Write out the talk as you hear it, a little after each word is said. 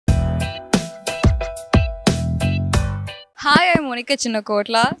Hi, I'm Monica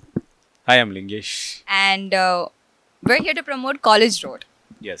Chinnakotla. Hi, I'm Lingesh. And we're here to promote College Road.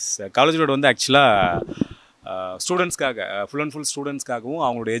 Yes, College Road வந்து ஆக்சுவலாக ஸ்டூடெண்ட்ஸ்க்காக full and full ஸ்டூடெண்ட்ஸ்க்காகவும்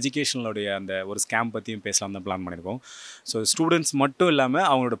அவங்களோட எஜுகேஷனோடைய அந்த ஒரு scam பற்றியும் பேசலாம் தான் பிளான் பண்ணியிருக்கோம். ஸோ ஸ்டூடெண்ட்ஸ் மட்டும் இல்லாமல்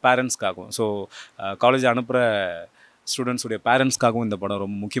அவங்களோட பேரண்ட்ஸ்க்காகவும், ஸோ காலேஜ் அனுப்புகிற ஸ்டூடெண்ட்ஸுடைய பேரண்ட்ஸ்க்காகவும் இந்த படம்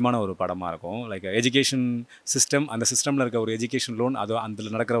ரொம்ப முக்கியமான ஒரு படமாக இருக்கும். லைக் எஜுகேஷன் சிஸ்டம், அந்த சிஸ்டமில் இருக்க ஒரு எஜுகேஷன் லோன், அது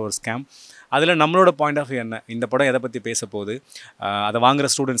அதில் நடக்கிற ஒரு ஸ்கேம், அதில் நம்மளோட பாயிண்ட் ஆஃப் வியூ என்ன, இந்த படம் எதை பற்றி பேச போகுது, அதை வாங்குகிற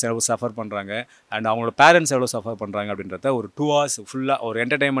ஸ்டூடெண்ட்ஸ் எவ்வளோ சஃபர் பண்ணுறாங்க அண்ட் அவங்களோட பேரண்ட்ஸ் எவ்வளோ சஃபர் பண்ணுறாங்க அப்படின்றத ஒரு 2 hours ஃபுல்லாக ஒரு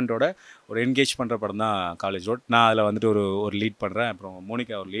என்டர்டைன்மெண்ட்டோட ஒரு என்கேஜ் பண்ணுற படம் தான் காலேஜ் ரோட். நான் அதில் வந்துட்டு ஒரு லீட் பண்ணுறேன். அப்புறம்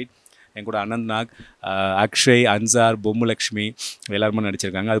மோனிகா ஒரு லீட், என் கூட அனந்த்நாக், அக்ஷய், அன்சார், பொம்முலக்ஷ்மி எல்லாருமே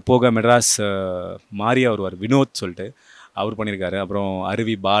நடிச்சிருக்காங்க. அது போக மெட்ராஸ் மாரியா வருவார், வினோத் சொல்லிட்டு அவர் பண்ணியிருக்காரு. அப்புறம்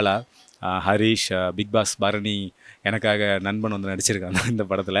அருவி, பாலா, ஹரிஷ், பிக் பாஸ் பரணி, எனக்காக நண்பன் வந்து நடிச்சிருக்காங்க இந்த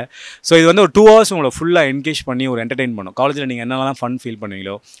படத்தில். ஸோ இது வந்து ஒரு 2 hours உங்களை ஃபுல்லாக என்கேஜ் பண்ணி ஒரு என்டர்டெயின் பண்ணும். காலேஜில் நீங்கள் என்னெல்லாம் ஃபன் ஃபீல்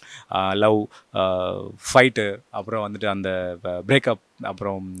பண்ணுவீங்களோ, லவ், ஃபைட்டு, அப்புறம் வந்துட்டு அந்த பிரேக்கப்,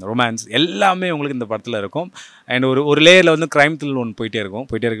 அப்புறம் ரொமான்ஸ் எல்லாமே உங்களுக்கு இந்த படத்தில் இருக்கும். அண்ட் ஒரு லேயரில் வந்து க்ரைம் த்ரில் ஒன்று போயிட்டே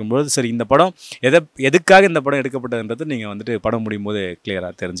இருக்கும்போது சரி இந்த படம் எதுக்காக இந்த படம் எடுக்கப்பட்டதுன்றது நீங்கள் வந்துட்டு படம் முடியும் போது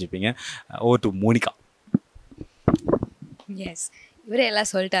கிளியராக தெரிஞ்சுப்பீங்க. Over to Monica. எஸ், இவரே எல்லாம்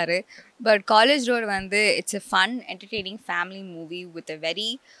சொல்லிட்டாரு. பட் காலேஜ் ரோடு வந்து it's a fun entertaining family movie with a very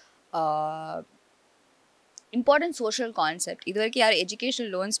important social concept. இது வரைக்கும் யாரும் எஜுகேஷன்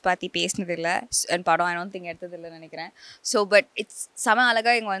லோன்ஸ் பற்றி பேசினதில்லை அண்ட் படம் ஐ டோன்ட் திங்க் எடுத்ததில்லைன்னு நினைக்கிறேன். ஸோ பட் இட்ஸ் செம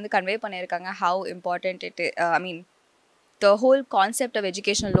அழகாக இங்கே வந்து கன்வே பண்ணியிருக்காங்க how important it I mean the whole concept of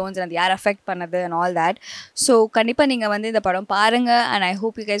educational loans and யார் அஃபெக்ட் பண்ணது and all that. ஸோ கண்டிப்பாக நீங்கள் வந்து இந்த படம் பாருங்கள் and I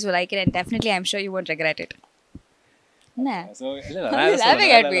hope you guys will like it and definitely I'm sure you won't regret it. என்ன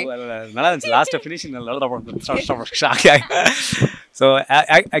நல்லா இருந்துச்சு லாஸ்ட் ஃபினிஷிங். ஸோ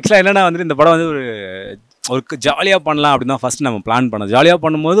ஆக்சுவலாக என்னென்னா வந்துட்டு இந்த படம் வந்து ஒரு ஜாலியாக பண்ணலாம் அப்படின்னு தான் ஃபஸ்ட் நம்ம பிளான் பண்ணோம். ஜாலியாக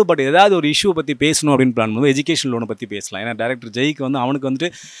பண்ணும்போது பட் ஏதாவது ஒரு இஷ்யூ பற்றி பேசணும் அப்படின்னு பிளான் பண்ணும்போது எஜுகேஷன் லோனை பற்றி பேசலாம். ஏன்னா டேரக்டர் ஜெய்க்கு வந்து அவனுக்கு வந்துட்டு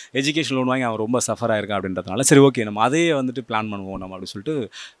எஜுகேஷன் லோன் வாங்கி அவன் ரொம்ப சஃபர் ஆயிருக்கான் அப்படின்றதுனால சரி ஓகே நம்ம அதையே வந்துட்டு பிளான் பண்ணுவோம் நம்ம அப்படின்னு சொல்லிட்டு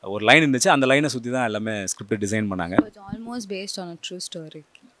ஒரு லைன் இருந்துச்சு. அந்த லைனை சுற்றி தான் எல்லாமே ஸ்கிரிப்ட் டிசைன் பண்ணாங்க. Almost based on a true story.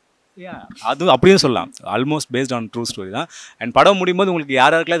 அது அப்படியும் சொல்லலாம், almost based on true story தான். அண்ட் படம் முடியும் போது உங்களுக்கு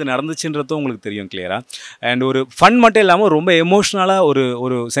யாருக்கெல்லாம் இது நடந்துச்சுன்றதும் உங்களுக்கு தெரியும் கிளியராக. அண்ட் ஒரு ஃபன் மட்டும் இல்லாமல் ரொம்ப எமோஷ்னலாக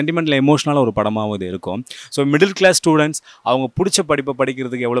ஒரு சென்டிமெண்டில் எமோஷ்னலாக ஒரு படமாகவும் இது இருக்கும். ஸோ மிடில் கிளாஸ் ஸ்டூடெண்ட்ஸ் அவங்க பிடிச்ச படிப்பை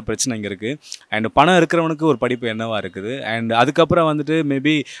படிக்கிறதுக்கு எவ்வளோ பிரச்சனை இங்கே இருக்குது, அண்ட் பணம் இருக்கிறவனுக்கு ஒரு படிப்பு என்னவாக இருக்குது, அண்ட் அதுக்கப்புறம் வந்துட்டு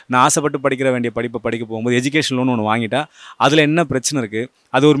மேபி நான் ஆசைப்பட்டு படிக்கிற வேண்டிய படிப்பை படிக்க போகும்போது எஜுகேஷன் லோன் ஒன்று வாங்கிட்டா அதில் என்ன பிரச்சனை இருக்குது,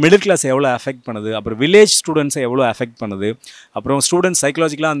 அது ஒரு மிடில் கிளாஸ் எவ்வளோ அஃபெக்ட் பண்ணுது, அப்புறம் வில்லேஜ் ஸ்டூடெண்ட்ஸை எவ்வளோ அஃபெக்ட் பண்ணுது, அப்புறம் ஸ்டூடெண்ட்ஸ்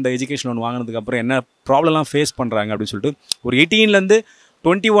சைக்கலாஜிக்கலாக அந்த எஜுகேஷன் லோன் வாங்கினதுக்கப்புறம் என்ன ப்ராப்ளம்லாம் ஃபேஸ் பண்ணுறாங்க அப்படின்னு சொல்லிட்டு ஒரு 18லேருந்து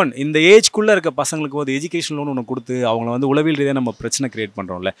 21 இந்த ஏஜ்க்குள்ளே இருக்க பசங்களுக்கு ஒரு எஜுகேஷன் லோன் ஒன்று கொடுத்து அவங்கள வந்து உளவியல் ரீதியாக நம்ம பிரச்சனை க்ரியேட்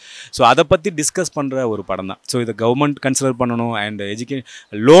பண்ணுறோம்ல. ஸோ அதை பற்றி டிஸ்கஸ் பண்ணுற ஒரு படம் தான். ஸோ இதை கவர்மெண்ட் கன்சிடர் பண்ணணும் அண்ட்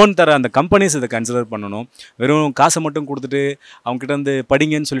லோன் தர அந்த கம்பெனிஸ் இதை கன்சிடர் பண்ணணும். வெறும் காசை மட்டும் கொடுத்துட்டு அவங்ககிட்ட வந்து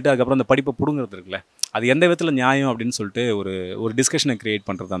படிங்கன்னு சொல்லிட்டு அதுக்கப்புறம் அந்த படிப்பை பிடுங்கிறது இருக்குல்ல, அது எந்த விதத்தில் நியாயம் அப்படின்னு சொல்லிட்டு ஒரு டிஸ்கஷனை க்ரியேட்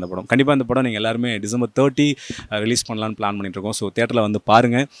பண்ணுறது அந்த படம். கண்டிப்பாக அந்த படம் நீங்கள் எல்லாருமே டிசம்பர் 30 ரிலீஸ் பண்ணலான்னு பிளான் பண்ணிட்டுருக்கோம். ஸோ தேட்டரில் வந்து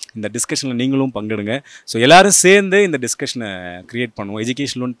பாருங்கள், இந்த டிஸ்கஷனில் நீங்களும் பங்கெடுங்க. ஸோ எல்லோரும் சேர்ந்து இந்த டிஸ்கஷனை க்ரியேட் பண்ணுவோம்.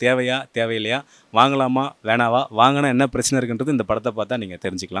 எஜுகேஷன் லோன் தேவையா தேவையில்லையா, வாங்கலாமா வேணாவா, வாங்கினா என்ன பிரச்சனை இருக்குன்றது இந்த படத்தை பார்த்தா நீங்கள்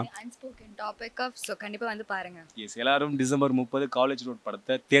தெரிஞ்சுக்கலாம். ஸோ கண்டிப்பாக வந்து பாருங்கள். எஸ், எல்லாரும் டிசம்பர் 30 காலேஜ் ரோட்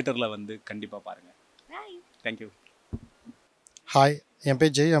படத்தை தேட்டரில் வந்து கண்டிப்பாக பாருங்கள். தேங்க்யூ. ஹாய், என்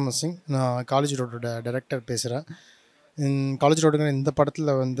பேர் ஜெயராம சிங். நான் காலேஜ் ரோடோட டைரக்டர் பேசுகிறேன். காலேஜ் ரோடுங்கிற இந்த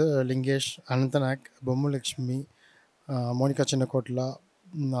படத்தில் வந்து Lingesh, Anantnag, பொம்முலக்ஷ்மி, Monica சின்னக்கோட்லா,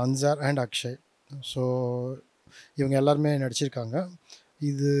 Ansar and Akshay, so இவங்க எல்லாருமே நடிச்சிருக்காங்க.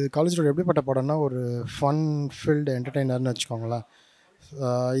 இது காலேஜ் ரோடு எப்படிப்பட்ட படம்னா ஒரு ஃபன் ஃபீல்டு என்டர்டெய்னர்னு வச்சுக்கோங்களேன்.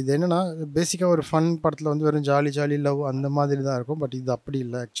 இது என்னென்னா பேசிக்காக ஒரு ஃபன் படத்தில் வந்து வெறும் ஜாலி லவ் அந்த மாதிரி தான் இருக்கும். பட் இது அப்படி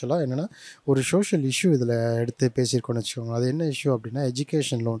இல்லை. ஆக்சுவலாக என்னென்னா ஒரு சோஷியல் இஷ்யூ இதில் எடுத்து பேசியிருக்கோன்னு வச்சுக்கோங்க. அது என்ன இஷ்யூ அப்படின்னா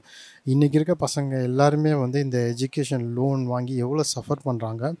எஜுகேஷன் லோன். இன்றைக்கி இருக்க பசங்க எல்லாருமே வந்து இந்த எஜுகேஷன் லோன் வாங்கி எவ்வளோ சஃபர்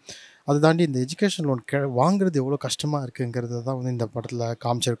பண்ணுறாங்க, அதை தாண்டி இந்த எஜுகேஷன் லோன் வாங்குறது எவ்வளோ கஷ்டமாக இருக்குங்கிறது தான் வந்து இந்த படத்தில்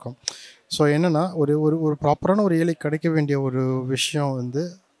காமிச்சிருக்கோம். ஸோ என்னென்னா ஒரு ப்ராப்பரான ஒரு ஏழை கிடைக்க வேண்டிய ஒரு விஷயம் வந்து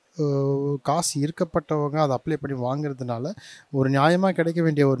காசு இருக்கப்பட்டவங்க அதை அப்ளை பண்ணி வாங்குறதுனால ஒரு நியாயமாக கிடைக்க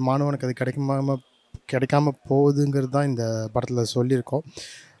வேண்டிய ஒரு மாணவனுக்கு அது கிடைக்காம போகுதுங்கிறது தான் இந்த படத்தில் சொல்லியிருக்கோம்.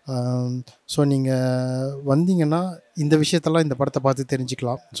 ஸோ நீங்கள் வந்தீங்கன்னா இந்த விஷயத்தெல்லாம் இந்த படத்தை பார்த்து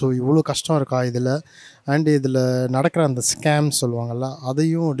தெரிஞ்சுக்கலாம். ஸோ இவ்வளோ கஷ்டம் இருக்கா இதில், அண்டு இதில் நடக்கிற அந்த ஸ்கேம் சொல்லுவாங்கள்ல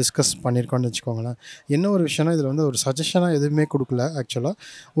அதையும் டிஸ்கஸ் பண்ணியிருக்கோன்னு வச்சுக்கோங்களேன். என்ன ஒரு விஷயம்னா இதில் வந்து ஒரு சஜஷனாக எதுவுமே கொடுக்கல, ஆக்சுவலாக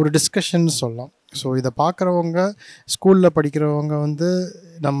ஒரு டிஸ்கஷன் சொல்லலாம். ஸோ இதை பார்க்குறவங்க ஸ்கூலில் படிக்கிறவங்க வந்து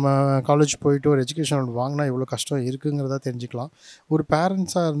நம்ம காலேஜ் போயிட்டு ஒரு எஜுகேஷன் வாங்கினா இவ்வளோ கஷ்டம் இருக்குங்கிறத தெரிஞ்சுக்கலாம். ஒரு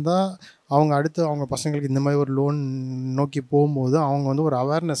பேரண்ட்ஸாக இருந்தால் அவங்க அடுத்து அவங்க பசங்களுக்கு இந்த மாதிரி ஒரு லோன் நோக்கி போகும்போது அவங்க வந்து ஒரு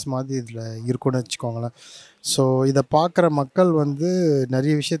அவேர்னஸ் மாதிரி இதில் இருக்குன்னு வச்சுக்கோங்களேன். ஸோ இதை பார்க்குற மக்கள் வந்து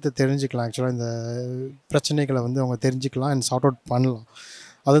நிறைய விஷயத்த தெரிஞ்சுக்கலாம். ஆக்சுவலாக இந்த பிரச்சனைகளை வந்து அவங்க தெரிஞ்சுக்கலாம் அண்ட் சார்ட் அவுட் பண்ணலாம்.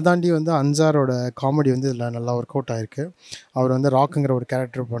 அதை தாண்டி வந்து அன்சாரோட காமெடி வந்து இதில் நல்லா ஒர்க் அவுட் ஆகிருக்கு. அவர் வந்து ராக்குங்கிற ஒரு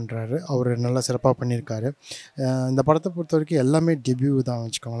கேரக்டர் பண்ணுறாரு. அவர் நல்லா சிறப்பாக பண்ணியிருக்காரு. இந்த படத்தை பொறுத்த வரைக்கும் எல்லாமே டெபியூ தான்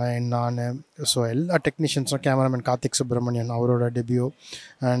வச்சுக்கோங்களேன். நான் ஸோ எல்லா டெக்னீஷியன்ஸும் கேமராமேன் கார்த்திக் சுப்ரமணியன் அவரோட debut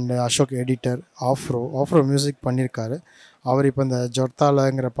and Ashok editor Afro music பண்ணியிருக்காரு. அவர் இப்போ இந்த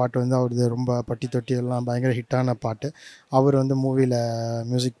ஜொர்த்தாலங்கிற பாட்டு வந்து அவரது ரொம்ப பட்டி தொட்டி எல்லாம் பயங்கர ஹிட்டான பாட்டு. அவர் வந்து மூவியில்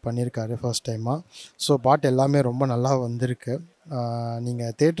மியூசிக் பண்ணியிருக்காரு ஃபர்ஸ்ட் டைமாக. ஸோ பாட்டு எல்லாமே ரொம்ப நல்லா வந்திருக்கு.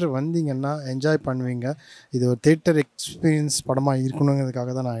 நீங்கள் தேட்டர் வந்தீங்கன்னா என்ஜாய் பண்ணுவீங்க. இது ஒரு தேட்டர் எக்ஸ்பீரியன்ஸ் படமாக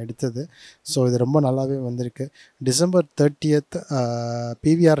இருக்கணுங்கிறதுக்காக தான் நான் எடுத்தது. ஸோ இது ரொம்ப நல்லாவே வந்திருக்கு. December 30th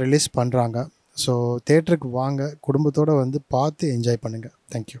பிவிஆர் ரிலீஸ் பண்ணுறாங்க. ஸோ தேட்டருக்கு வாங்க, குடும்பத்தோடு வந்து பார்த்து என்ஜாய் பண்ணுங்கள்.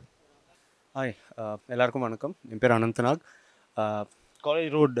 தேங்க்யூ. ஹாய், எல்லாருக்கும் வணக்கம். என் பேர் அனந்தநாக்.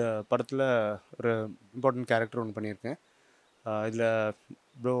 காலேஜ் ரோடு படத்தில் ஒரு இம்பார்ட்டன்ட் கேரக்டர் ஒன்று பண்ணியிருக்கேன். இதில்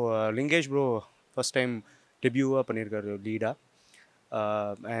bro Lingesh bro first time டெபியூவாக பண்ணியிருக்காரு லீடாக.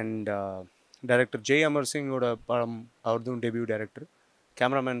 அண்ட் டைரக்டர் ஜெயஅமர் சிங்கோட படம் அவர்தும் debut director.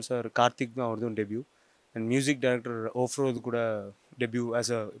 Cameraman sir Karthik தான் அவர்தும் டெபியூ. அண்ட் மியூசிக் டைரக்டர் ஓஃப்ரோது கூட debut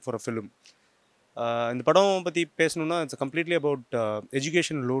as for a film. இந்த படம் பற்றி பேசணுன்னா it's completely about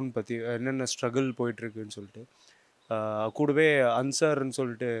education loan பற்றி என்னென்ன ஸ்ட்ரகிள் போயிட்டுருக்குன்னு சொல்லிட்டு. கூடவே அன்சார்ன்னு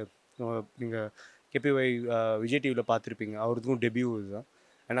சொல்லிட்டு நீங்கள் கேபிஒய் விஜய் டிவியில் பார்த்துருப்பீங்க. அவருக்கும் டெபியூ இதுதான்.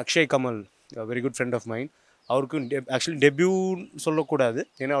 And Akshay Kamal, very good friend of mind. அவருக்கும் ஆக்சுவலி டெபியூன்னு சொல்லக்கூடாது,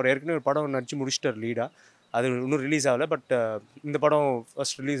 ஏன்னா அவர் ஏற்கனவே ஒரு படம் நடிச்சு முடிச்சிட்டார் லீடாக. அது இன்னும் ரிலீஸ் ஆகலை. பட் இந்த படம்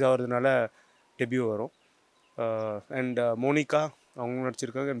ஃபஸ்ட் ரிலீஸ் ஆகிறதுனால டெபியூ வரும். அண்ட் மோனிகா அவங்களும்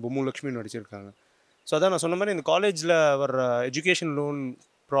நடிச்சிருக்காங்க. அண்ட் பொம்முலக்ஷ்மி நடிச்சிருக்காங்க. ஸோ அதான் நான் சொன்ன மாதிரி இந்த காலேஜில் வர்ற எஜுகேஷன் லோன்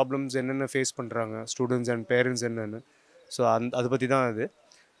ப்ராப்ளம்ஸ் என்னென்ன ஃபேஸ் பண்ணுறாங்க ஸ்டூடெண்ட்ஸ் அண்ட் பேரண்ட்ஸ் என்னென்னு. ஸோ அதை பற்றி தான் இது.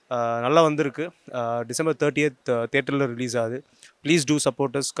 நல்லா வந்திருக்கு. December 30th தேட்டரில் ரிலீஸ் ஆகுது. Please do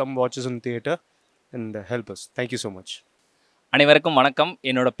support us, come watches in theatre and help us. Thank you so much. அனைவருக்கும் வணக்கம்.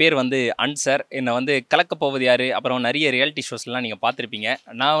 என்னோடய பேர் வந்து அன்சர். என்னை வந்து கலக்கப் போவது யார், அப்புறம் நிறைய ரியாலிட்டி ஷோஸ்லாம் நீங்கள் பார்த்துருப்பீங்க.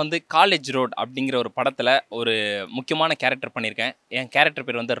 நான் வந்து காலேஜ் ரோட் அப்படிங்கிற ஒரு படத்தில் ஒரு முக்கியமான கேரக்டர் பண்ணியிருக்கேன். என் கேரக்டர்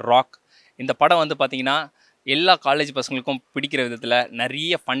பேர் வந்து ராக். இந்த படம் வந்து பார்த்திங்கன்னா எல்லா காலேஜ் பசங்களுக்கும் பிடிக்கிற விதத்தில்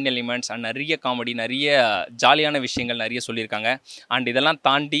நிறைய ஃபன் எலிமெண்ட்ஸ் அண்ட் நிறைய காமெடி, நிறைய ஜாலியான விஷயங்கள் நிறைய சொல்லியிருக்காங்க. அண்ட் இதெல்லாம்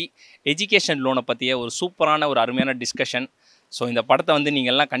தாண்டி எஜுகேஷன் லோனை பற்றிய ஒரு சூப்பரான ஒரு அருமையான டிஸ்கஷன். ஸோ இந்த படத்தை வந்து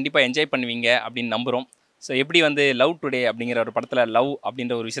நீங்கள் எல்லாம் கண்டிப்பாக என்ஜாய் பண்ணுவீங்க அப்படின்னு நம்புகிறோம். ஸோ எப்படி வந்து லவ் டுடே அப்படிங்கிற ஒரு படத்தில் லவ்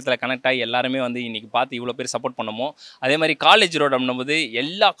அப்படின்ற ஒரு விஷயத்தில் கனெக்ட் ஆகி எல்லாருமே வந்து இன்றைக்கி பார்த்து இவ்வளோ பேர் சப்போர்ட் பண்ணமோ, அதே மாதிரி காலேஜ் ரோடு அப்படின்னும்போது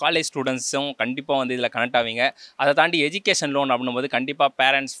எல்லா காலேஜ் ஸ்டூடெண்ட்ஸும் கண்டிப்பாக வந்து இதில் கனெக்ட் ஆவீங்க. அதை தாண்டி எஜுகேஷன் லோன் அப்படின்னும்போது கண்டிப்பாக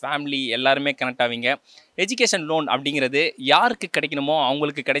பேரண்ட்ஸ், ஃபேமிலி எல்லாருமே கனெக்ட் ஆவீங்க. எஜுகேஷன் லோன் அப்படிங்கிறது யாருக்கு கிடைக்கணுமோ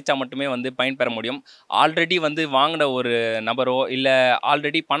அவங்களுக்கு கிடைச்சா மட்டுமே வந்து பயன்பெற முடியும். ஆல்ரெடி வந்து வாங்கின ஒரு நபரோ இல்லை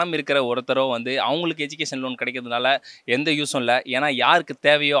ஆல்ரெடி பணம் இருக்கிற ஒருத்தரோ வந்து அவங்களுக்கு எஜுகேஷன் லோன் கிடைக்கிறதுனால எந்த யூஸும் இல்லை. ஏன்னா யாருக்கு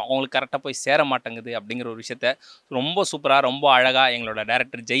தேவையோ அவங்களுக்கு கரெக்டாக போய் சேர மாட்டேங்குது அப்படிங்கிற ஒரு விஷயத்த ரொம்ப சூப்பராக, ரொம்ப அழகாக எங்களோட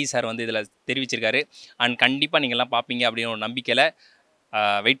டைரக்டர் ஜெய் சார் வந்து இதில் தெரிவிச்சிருக்காரு. அண்ட் கண்டிப்பாக நீங்கள்லாம் பார்ப்பீங்க அப்படின்னு ஒரு நம்பிக்கையில்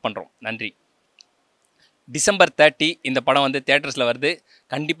வெயிட் பண்ணுறோம். நன்றி. December 30 இந்த படம் வந்து தியேட்டர்ஸில் வருது.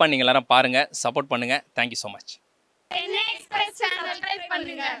 கண்டிப்பாக நீங்கள் எல்லாரும் பாருங்கள், சப்போர்ட் பண்ணுங்கள். Thank you so much.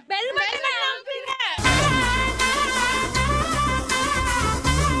 பண்ணுங்க. பெல் பட்டனை அழுத்துங்க.